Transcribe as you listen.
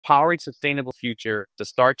Powering Sustainable Future, the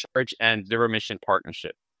Star Charge and Zero Mission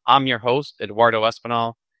Partnership. I'm your host, Eduardo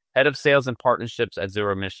Espinal, Head of Sales and Partnerships at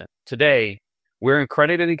Zero Mission. Today, we're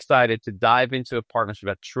incredibly excited to dive into a partnership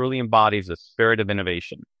that truly embodies the spirit of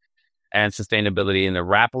innovation and sustainability in the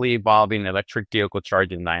rapidly evolving electric vehicle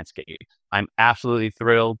charging landscape. I'm absolutely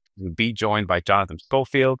thrilled to be joined by Jonathan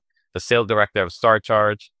Schofield, the Sales Director of Star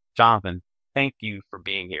Charge. Jonathan, thank you for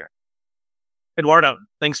being here. Eduardo,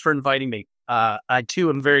 thanks for inviting me. I too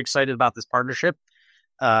am very excited about this partnership.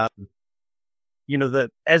 As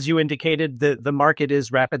you indicated, the market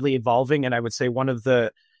is rapidly evolving, and I would say one of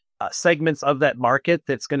the segments of that market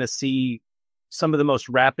that's going to see some of the most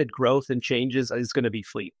rapid growth and changes is going to be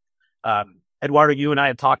fleet. Eduardo, you and I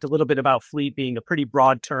have talked a little bit about fleet being a pretty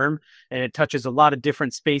broad term, and it touches a lot of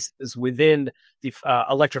different spaces within the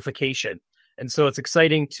electrification. And so it's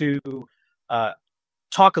exciting to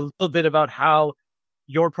talk a little bit about how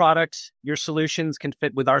your product, your solutions can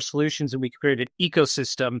fit with our solutions, and we create an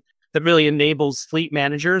ecosystem that really enables fleet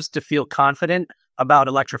managers to feel confident about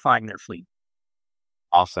electrifying their fleet.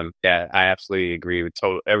 Awesome. Yeah, I absolutely agree with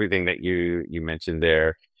everything that you mentioned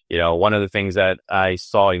there. You know, one of the things that I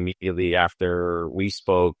saw immediately after we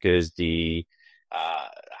spoke is the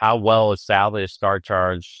how well established Star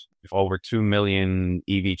Charge, over 2 million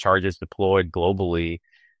EV chargers deployed globally.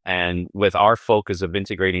 And with our focus of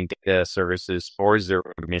integrating data services for zero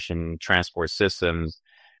emission transport systems,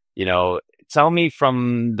 tell me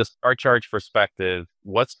from the Star Charge perspective,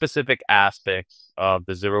 what specific aspects of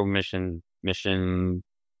the zero mission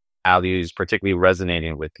values particularly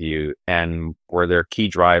resonating with you, and were there key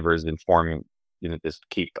drivers in forming this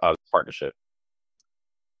key partnership?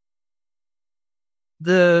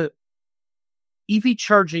 The EV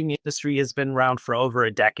charging industry has been around for over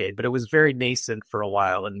a decade, but it was very nascent for a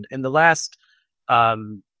while. And in the last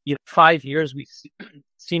 5 years, we've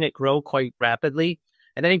seen it grow quite rapidly.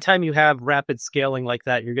 And anytime you have rapid scaling like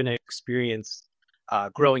that, you're going to experience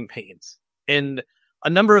growing pains. And a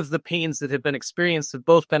number of the pains that have been experienced have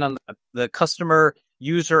both been on the customer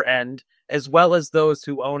user end, as well as those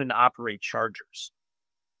who own and operate chargers.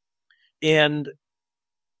 And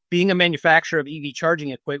being a manufacturer of EV charging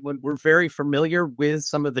equipment, we're very familiar with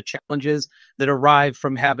some of the challenges that arrive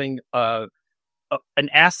from having an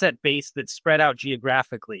asset base that's spread out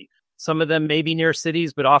geographically. Some of them may be near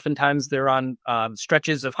cities, but oftentimes they're on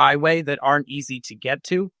stretches of highway that aren't easy to get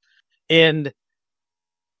to. And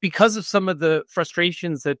because of some of the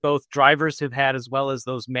frustrations that both drivers have had, as well as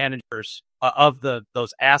those managers of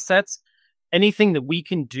those assets, anything that we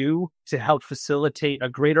can do to help facilitate a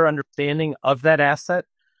greater understanding of that asset,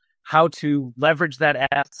 how to leverage that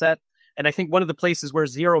asset. And I think one of the places where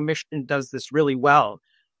Zero Mission does this really well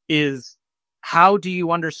is, how do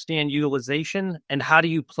you understand utilization and how do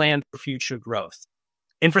you plan for future growth?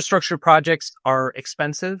 Infrastructure projects are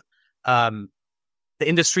expensive. The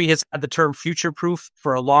industry has had the term future-proof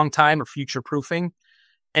for a long time, or future-proofing.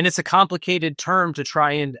 And it's a complicated term to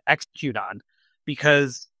try and execute on,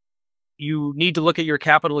 because you need to look at your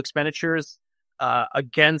capital expenditures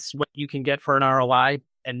against what you can get for an ROI.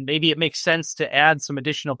 And maybe it makes sense to add some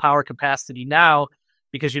additional power capacity now,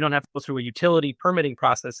 because you don't have to go through a utility permitting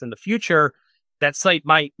process in the future. That site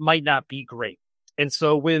might not be great. And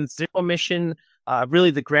so with Zero Mission, really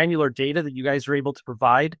the granular data that you guys are able to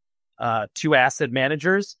provide to asset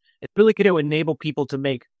managers, it's really going to enable people to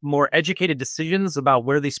make more educated decisions about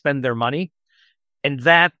where they spend their money. And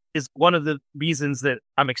that is one of the reasons that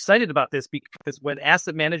I'm excited about this, because when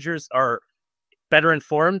asset managers are better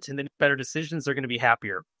informed and then better decisions, they're going to be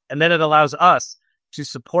happier. And then it allows us to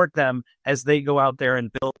support them as they go out there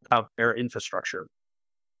and build out their infrastructure.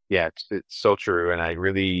 Yeah, it's so true. And I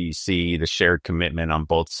really see the shared commitment on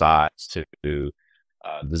both sides to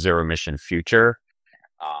the zero emission future.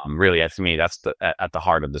 Really, to me, that's at the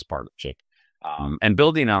heart of this partnership. And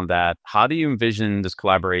building on that, how do you envision this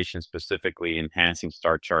collaboration specifically enhancing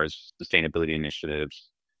Star Charge sustainability initiatives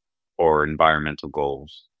or environmental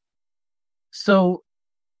goals? So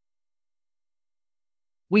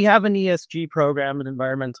we have an ESG program, an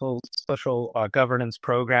environmental social governance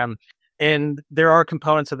program, and there are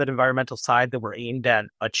components of that environmental side that we're aimed at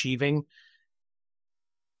achieving.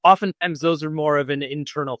 Oftentimes, those are more of an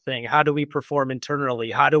internal thing. How do we perform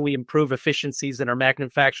internally? How do we improve efficiencies in our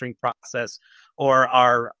manufacturing process or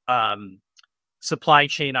our supply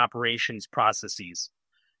chain operations processes?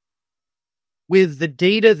 With the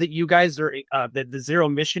data that you guys are, that the Zero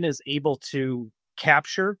Mission is able to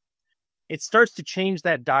capture, it starts to change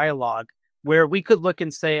that dialogue where we could look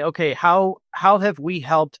and say, okay, how have we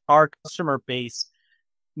helped our customer base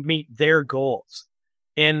meet their goals?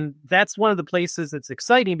 And that's one of the places that's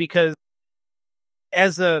exciting, because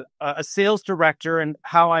as a sales director and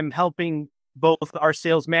how I'm helping both our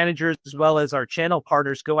sales managers as well as our channel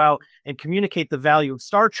partners go out and communicate the value of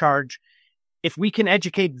Star Charge, if we can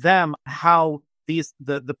educate them how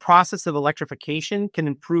the process of electrification can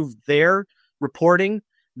improve their reporting,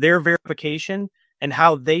 their verification, and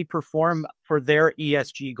how they perform for their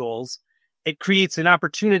ESG goals, it creates an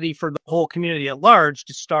opportunity for the whole community at large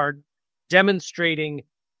to start demonstrating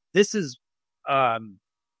this is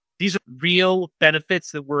these are real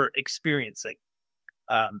benefits that we're experiencing.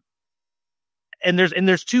 And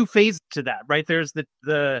there's two phases to that, right? There's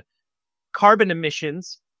the carbon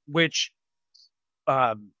emissions, which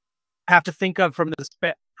have to think of from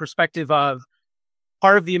the perspective of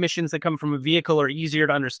part of the emissions that come from a vehicle are easier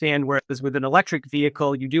to understand, whereas with an electric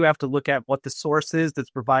vehicle, you do have to look at what the source is that's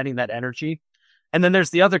providing that energy. And then there's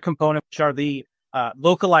the other component, which are the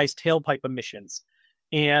localized tailpipe emissions.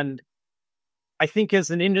 And I think as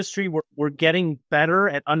an industry, we're getting better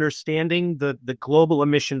at understanding the global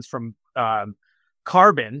emissions from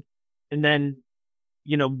carbon, and then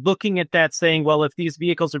looking at that, saying, well, if these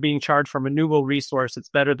vehicles are being charged from a renewable resource, it's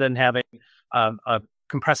better than having a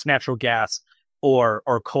compressed natural gas or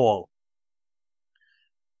coal.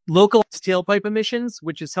 Localized tailpipe emissions,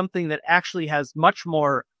 which is something that actually has much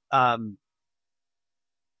more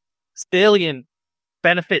salient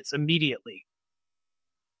benefits immediately.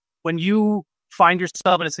 When you find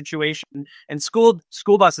yourself in a situation, and school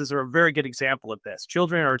buses are a very good example of this.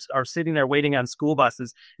 Children are sitting there waiting on school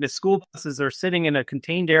buses, and if school buses are sitting in a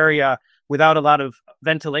contained area without a lot of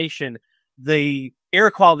ventilation, the air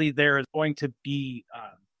quality there is going to be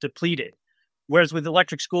depleted. Whereas with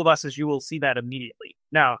electric school buses, you will see that immediately.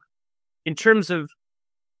 Now, in terms of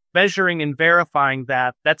measuring and verifying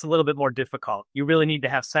that, that's a little bit more difficult. You really need to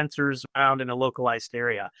have sensors around in a localized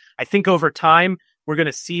area. I think over time, we're going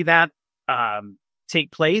to see that take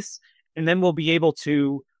place, and then we'll be able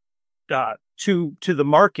to the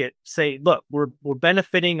market say, look, we're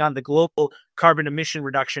benefiting on the global carbon emission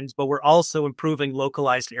reductions, but we're also improving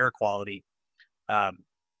localized air quality. And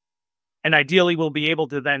ideally, we'll be able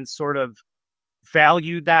to then sort of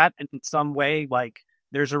value that in some way, like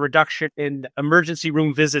there's a reduction in emergency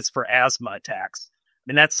room visits for asthma attacks.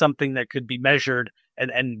 And that's something that could be measured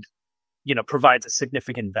and provides a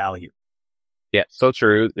significant value. Yeah, so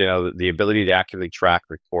true. The ability to accurately track,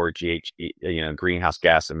 record greenhouse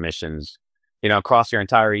gas emissions, across your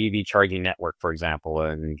entire EV charging network, for example,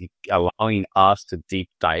 and allowing us to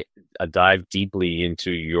dive deeply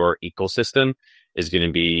into your ecosystem is going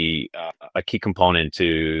to be a key component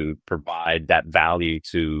to provide that value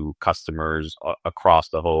to customers across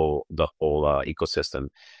the whole ecosystem.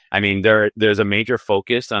 I mean, there's a major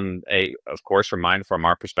focus on of course, from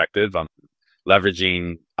our perspective, on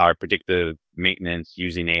leveraging our predictive maintenance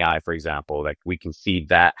using AI, for example. Like, we can see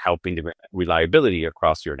that helping the reliability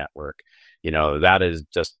across your network. That is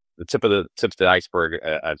just the tip of the iceberg,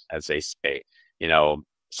 as they say.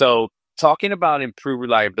 So talking about improved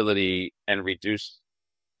reliability and the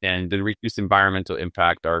reduced environmental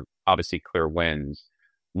impact are obviously clear wins.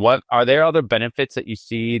 What are there other benefits that you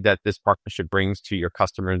see that this partnership brings to your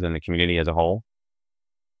customers and the community as a whole?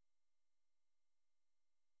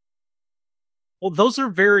 Well, those are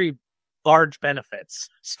very large benefits,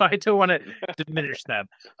 so I don't want to diminish them.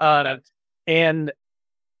 And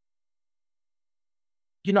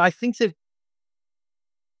I think that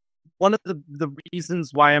one of the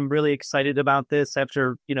reasons why I'm really excited about this,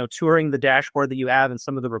 after touring the dashboard that you have and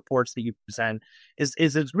some of the reports that you present, is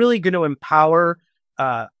it's really going to empower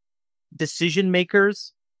decision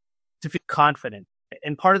makers to feel confident.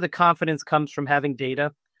 And part of the confidence comes from having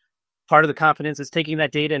data. Part of the confidence is taking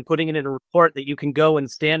that data and putting it in a report that you can go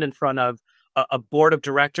and stand in front of a board of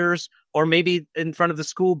directors, or maybe in front of the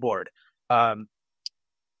school board. That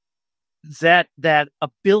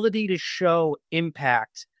ability to show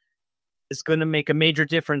impact is going to make a major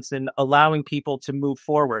difference in allowing people to move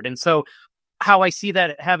forward. And so how I see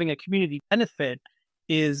that having a community benefit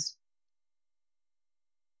is,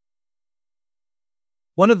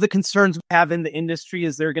 one of the concerns we have in the industry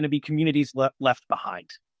is there are going to be communities left behind.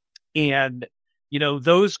 And,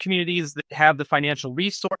 those communities that have the financial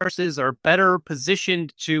resources are better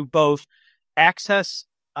positioned to both access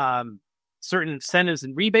certain incentives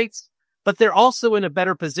and rebates, but they're also in a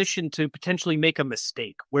better position to potentially make a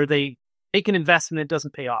mistake where they make an investment that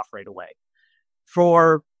doesn't pay off right away.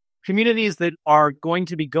 For communities that are going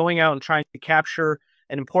to be going out and trying to capture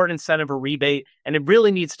an important incentive or rebate, and it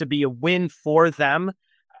really needs to be a win for them,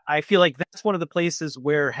 I feel like that's one of the places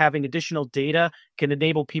where having additional data can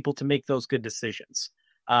enable people to make those good decisions.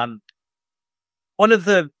 One of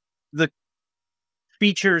the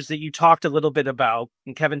features that you talked a little bit about,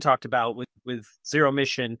 and Kevin talked about, with with Zero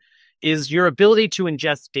Mission is your ability to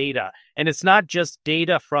ingest data. And it's not just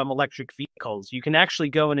data from electric vehicles. You can actually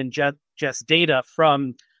go and ingest data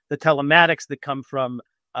from the telematics that come from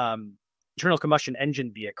internal combustion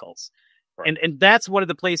engine vehicles. Right. And that's one of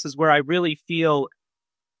the places where I really feel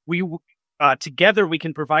we together we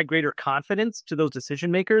can provide greater confidence to those decision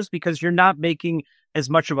makers, because you're not making as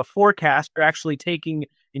much of a forecast. You're actually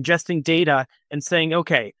ingesting data and saying,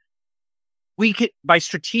 okay, we could, by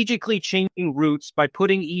strategically changing routes, by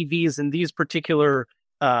putting EVs in these particular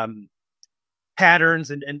patterns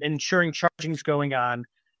and ensuring charging is going on,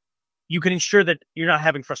 you can ensure that you're not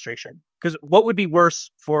having frustration. Because what would be worse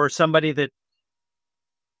for somebody that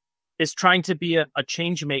is trying to be a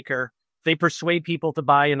change maker? They persuade people to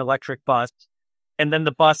buy an electric bus, and then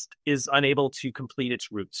the bus is unable to complete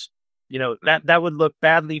its routes. That would look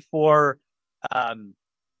badly for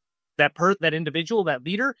that individual, that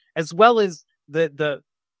leader, as well as the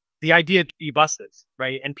idea of e-buses,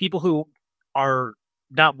 right? And people who are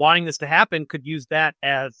not wanting this to happen could use that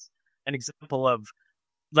as an example of,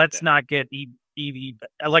 let's not get EV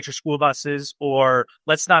electric school buses, or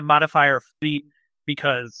let's not modify our fleet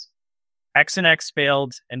because X and X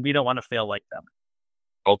failed, and we don't want to fail like them.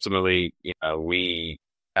 Ultimately, we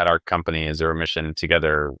at our company, ZeroMission,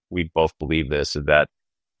 together, we both believe this, is that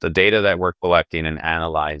the data that we're collecting and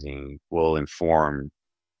analyzing will inform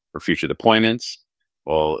for future deployments,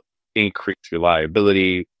 will increase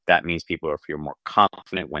reliability. That means people will feel more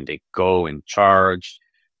confident when they go and charge.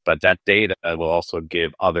 But that data will also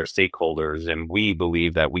give other stakeholders, and we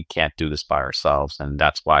believe that we can't do this by ourselves. And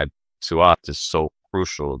that's why, to us, it's so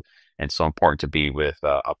crucial and so important to be with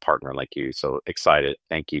a partner like you. So excited.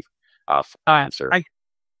 Thank you for the answer.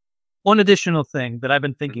 One additional thing that I've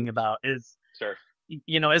been thinking about is, sure,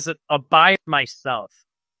 as a buyer myself,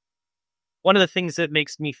 one of the things that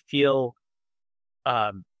makes me feel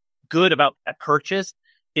good about that purchase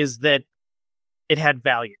is that it had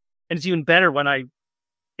value. And it's even better when I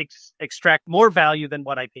extract more value than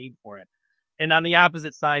what I paid for it. And on the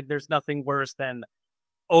opposite side, there's nothing worse than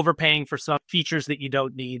overpaying for some features that you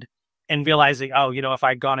don't need and realizing, if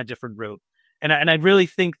I'd gone a different route. And I really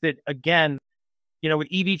think that, again, with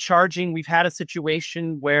EV charging, we've had a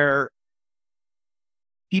situation where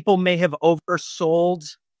people may have oversold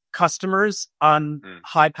customers on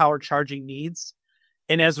high power charging needs.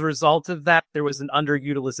 And as a result of that, there was an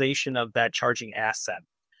underutilization of that charging asset.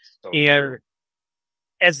 And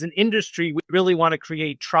as an industry, we really want to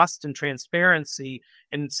create trust and transparency.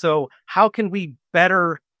 And so how can we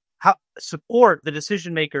better support the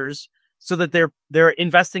decision makers so that they're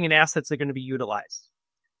investing in assets that are going to be utilized?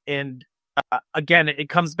 And again, it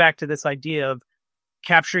comes back to this idea of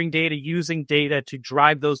capturing data, using data to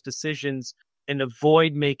drive those decisions and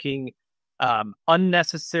avoid making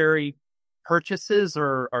unnecessary purchases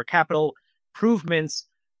or capital improvements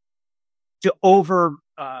to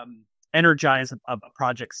energize a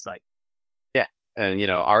project site. Yeah. And,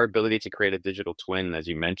 our ability to create a digital twin, as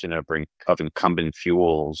you mentioned, of incumbent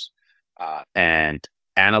fuels and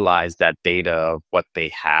analyze that data of what they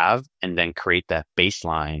have and then create that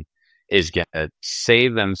baseline is going to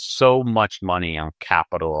save them so much money on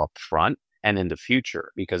capital up front and in the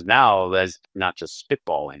future, because now there's not just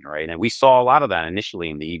spitballing, right? And we saw a lot of that initially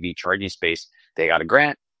in the EV charging space. They got a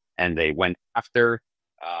grant and they went after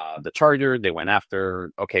the charger, they went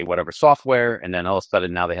after, whatever software, and then all of a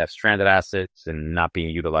sudden now they have stranded assets and not being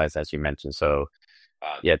utilized, as you mentioned. So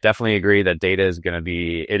definitely agree that data is going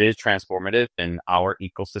to it is transformative in our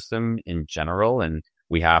ecosystem in general. And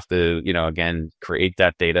we have to, again, create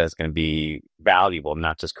that data is going to be valuable,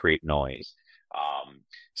 not just create noise.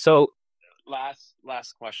 So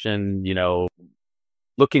last question,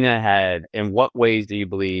 looking ahead, in what ways do you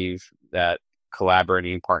believe that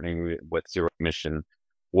collaborating, partnering with Zero Emission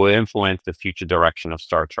will influence the future direction of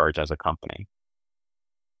StarCharge as a company?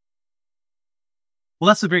 Well,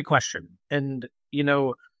 that's a great question. And,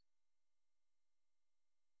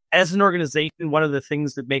 as an organization, one of the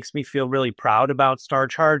things that makes me feel really proud about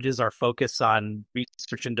StarCharge is our focus on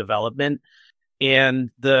research and development. And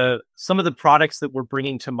some of the products that we're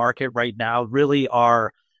bringing to market right now really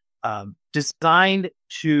are designed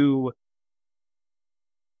to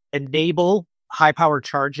enable high power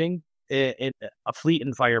charging in a fleet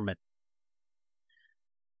environment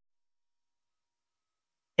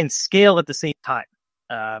and scale at the same time.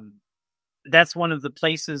 That's one of the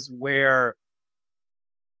places where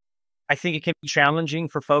I think it can be challenging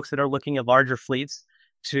for folks that are looking at larger fleets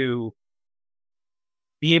to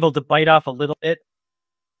be able to bite off a little bit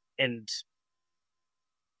and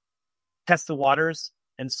test the waters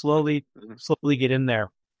and slowly get in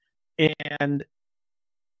there. And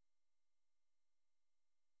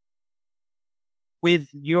with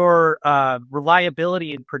your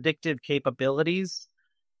reliability and predictive capabilities,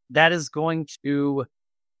 that is going to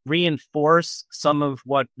reinforce some of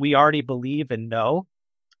what we already believe and know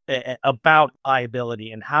about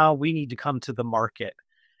reliability and how we need to come to the market.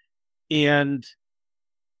 And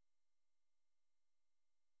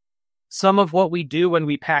some of what we do when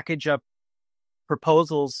we package up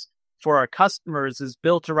proposals for our customers is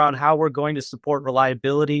built around how we're going to support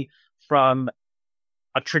reliability from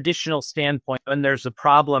a traditional standpoint. When there's a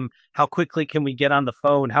problem, how quickly can we get on the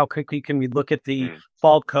phone? How quickly can we look at the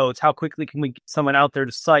fault codes? How quickly can we get someone out there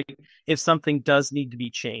to site if something does need to be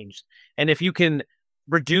changed? And if you can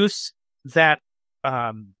reduce that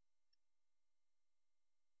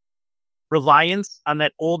reliance on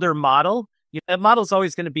that older model, that model is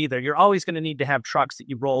always going to be there. You're always going to need to have trucks that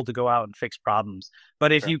you roll to go out and fix problems.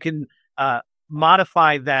 But if you can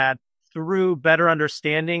modify that through better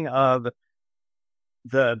understanding of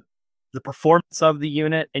the performance of the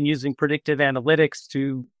unit and using predictive analytics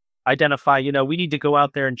to identify, we need to go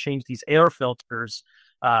out there and change these air filters,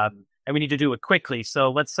 and we need to do it quickly.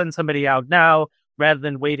 So let's send somebody out now rather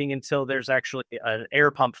than waiting until there's actually an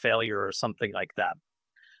air pump failure or something like that.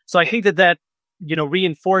 So I think that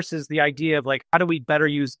reinforces the idea of how do we better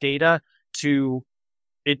use data to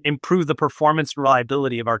improve the performance and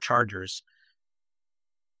reliability of our chargers.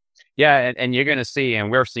 Yeah, and you're going to see,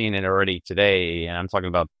 and we're seeing it already today, and I'm talking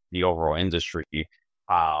about the overall industry,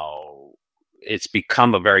 how it's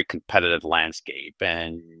become a very competitive landscape,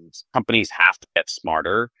 and companies have to get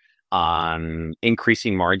smarter on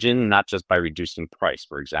increasing margin, not just by reducing price,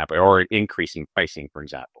 for example, or increasing pricing, for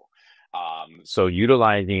example. So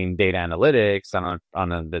utilizing data analytics on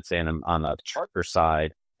a charger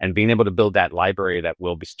side and being able to build that library that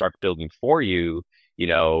will start building for you,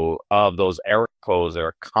 of those error codes that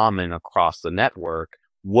are common across the network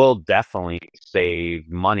will definitely save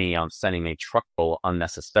money on sending a truck roll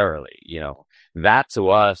unnecessarily. That to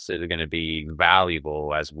us is going to be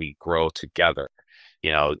valuable as we grow together.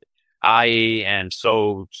 I am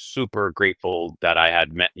so super grateful that I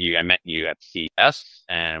met you at CES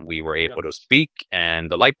and we were able to speak and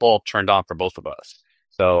the light bulb turned on for both of us.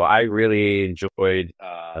 So I really enjoyed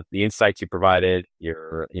the insights you provided.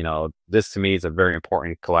 This to me is a very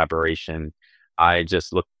important collaboration. I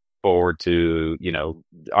just look forward to,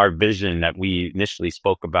 our vision that we initially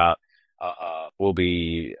spoke about will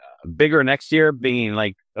be bigger next year, being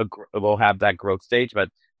we'll have that growth stage. But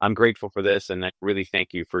I'm grateful for this, and I really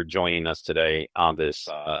thank you for joining us today on this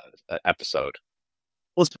episode.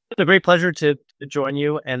 Well, it's been a great pleasure to join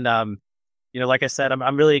you. And, like I said,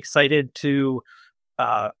 I'm really excited to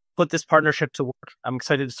put this partnership to work. I'm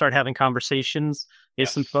excited to start having conversations with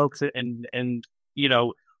some folks and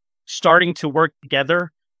starting to work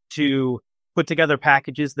together to put together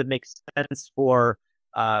packages that make sense for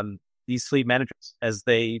these fleet managers as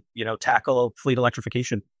they, tackle fleet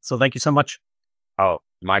electrification. So thank you so much. Oh,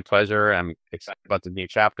 my pleasure. I'm excited about the new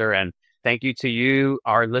chapter. And thank you to you,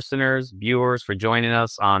 our listeners, viewers, for joining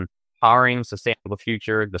us on Powering Sustainable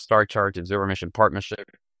Future, the Star Charge and Zero Emission Partnership.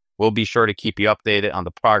 We'll be sure to keep you updated on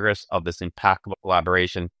the progress of this impactful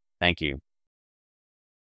collaboration. Thank you.